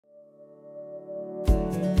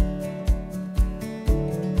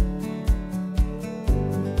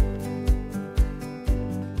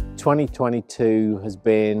2022 has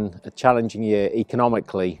been a challenging year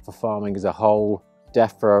economically for farming as a whole.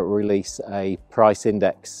 DEFRA released a price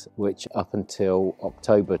index which up until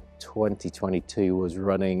October 2022 was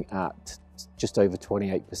running at just over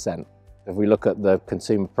 28%. If we look at the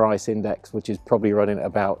consumer price index, which is probably running at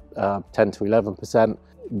about 10 to 11%,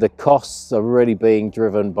 the costs are really being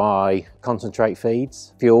driven by concentrate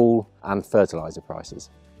feeds, fuel and fertilizer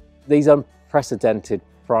prices. These unprecedented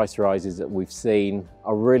price rises that we've seen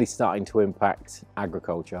are really starting to impact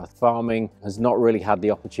agriculture. Farming has not really had the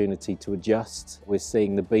opportunity to adjust. We're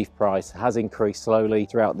seeing the beef price has increased slowly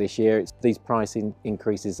throughout this year. These price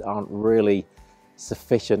increases aren't really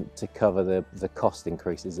sufficient to cover the cost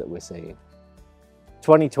increases that we're seeing.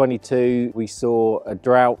 2022 we saw a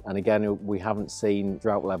drought, and again we haven't seen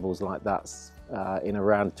drought levels like that in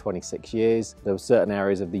around 26 years. There were certain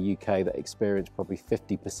areas of the UK that experienced probably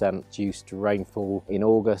 50% reduced rainfall in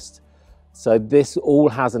August. So this all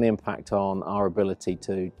has an impact on our ability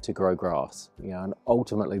to grow grass. And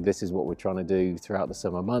ultimately this is what we're trying to do throughout the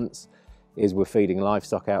summer months, is we're feeding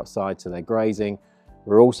livestock outside so they're grazing.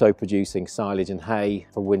 We're also producing silage and hay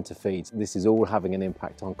for winter feeds. This is all having an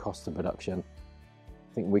impact on cost of production.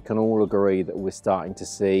 I think we can all agree that we're starting to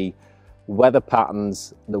see weather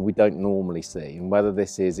patterns that we don't normally see, and whether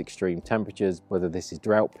this is extreme temperatures, whether this is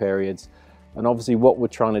drought periods. And obviously what we're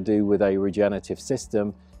trying to do with a regenerative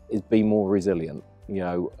system is be more resilient.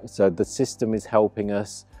 So the system is helping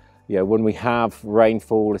us. When we have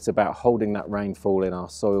rainfall, it's about holding that rainfall in our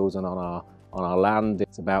soils and on our land.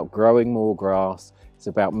 It's about growing more grass. It's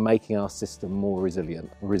about making our system more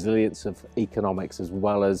resilient. Resilience of economics as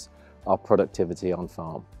well as our productivity on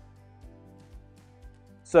farm.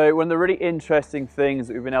 So one of the really interesting things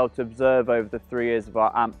that we've been able to observe over the 3 years of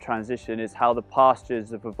our AMP transition is how the pastures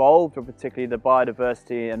have evolved, or particularly the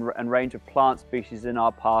biodiversity and range of plant species in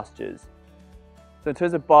our pastures. So in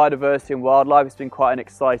terms of biodiversity and wildlife, it's been quite an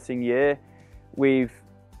exciting year. We've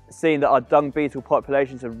seen that our dung beetle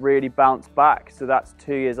populations have really bounced back. So that's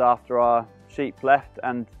 2 years after our sheep left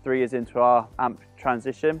and 3 years into our AMP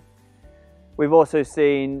transition. We've also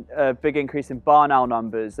seen a big increase in barn owl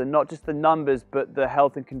numbers, and not just the numbers, but the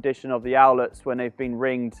health and condition of the owlets when they've been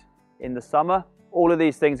ringed in the summer. All of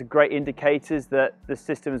these things are great indicators that the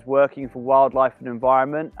system is working for wildlife and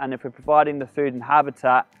environment, and if we're providing the food and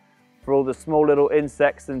habitat for all the small little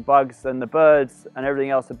insects and bugs and the birds and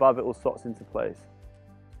everything else above, it all slots into place.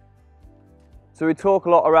 So we talk a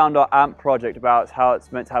lot around our AMP project about how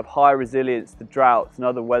it's meant to have high resilience to droughts and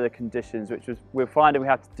other weather conditions, which we're finding we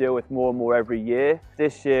have to deal with more and more every year.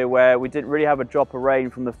 This year, where we didn't really have a drop of rain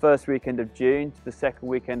from the first weekend of June to the second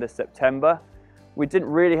weekend of September, we didn't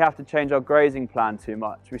really have to change our grazing plan too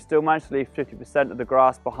much. We still managed to leave 50% of the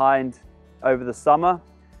grass behind over the summer,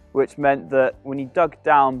 which meant that when you dug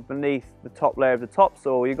down beneath the top layer of the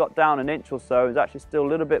topsoil, you got down an inch or so, it was actually still a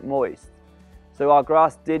little bit moist. So our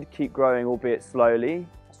grass did keep growing, albeit slowly.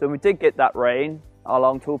 So when we did get that rain, our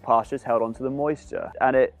long tall pastures held onto the moisture,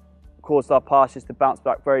 and it caused our pastures to bounce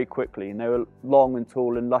back very quickly. And they were long and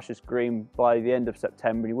tall and luscious green by the end of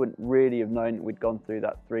September. You wouldn't really have known that we'd gone through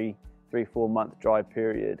that 4 month dry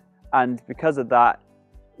period. And because of that,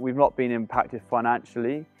 we've not been impacted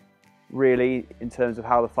financially, really, in terms of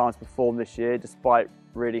how the farms performed this year, despite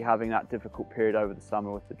really having that difficult period over the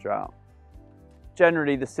summer with the drought.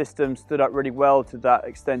 Generally, the system stood up really well to that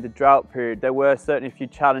extended drought period. There were certainly a few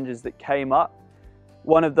challenges that came up.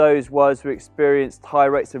 One of those was we experienced high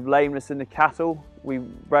rates of lameness in the cattle. We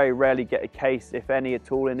very rarely get a case, if any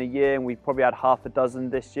at all, in a year, and we probably had half a dozen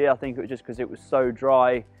this year. I think it was just because it was so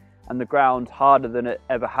dry and the ground harder than it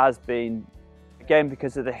ever has been. Again,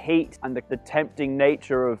 because of the heat and the tempting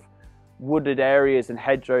nature of wooded areas and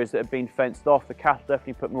hedgerows that have been fenced off, the cattle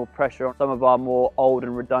definitely put more pressure on some of our more old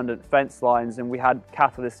and redundant fence lines, and we had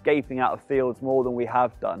cattle escaping out of fields more than we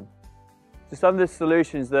have done. So some of the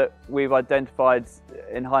solutions that we've identified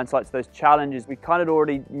in hindsight to those challenges, we kind of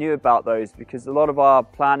already knew about those, because a lot of our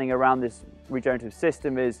planning around this regenerative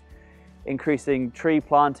system is increasing tree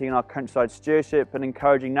planting in our countryside stewardship and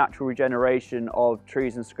encouraging natural regeneration of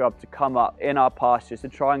trees and scrub to come up in our pastures to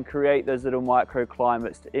try and create those little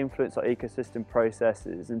microclimates to influence our ecosystem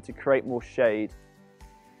processes and to create more shade.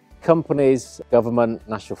 Companies, government,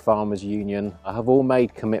 National Farmers Union have all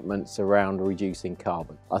made commitments around reducing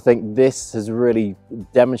carbon. I think this has really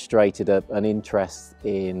demonstrated an interest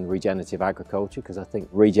in regenerative agriculture, because I think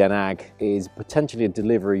Regen Ag is potentially a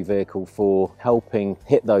delivery vehicle for helping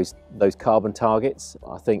hit those carbon targets.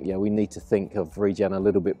 I think we need to think of Regen a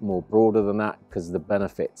little bit more broader than that, because of the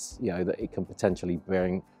benefits that it can potentially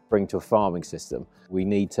bring to a farming system. We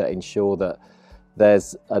need to ensure that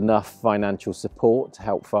There's enough financial support to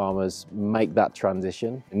help farmers make that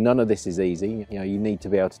transition. None of this is easy. You need to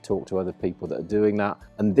be able to talk to other people that are doing that.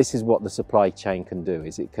 And this is what the supply chain can do,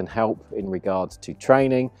 is it can help in regards to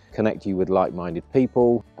training, connect you with like-minded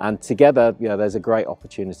people. And together, there's a great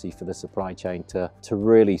opportunity for the supply chain to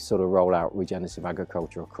really sort of roll out regenerative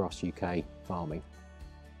agriculture across UK farming.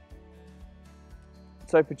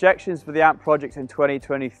 So projections for the AMP project in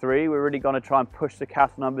 2023, we're really going to try and push the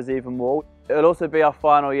cattle numbers even more. It'll also be our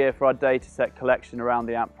final year for our data set collection around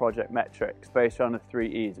the AMP project metrics based on the 3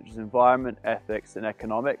 E's, which is environment, ethics and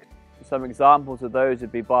economics. Some examples of those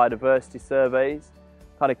would be biodiversity surveys,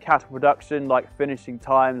 kind of cattle production like finishing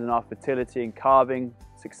times and our fertility and calving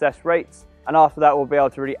success rates. And after that we'll be able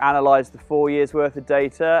to really analyse the 4 years worth of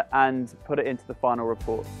data and put it into the final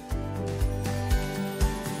report.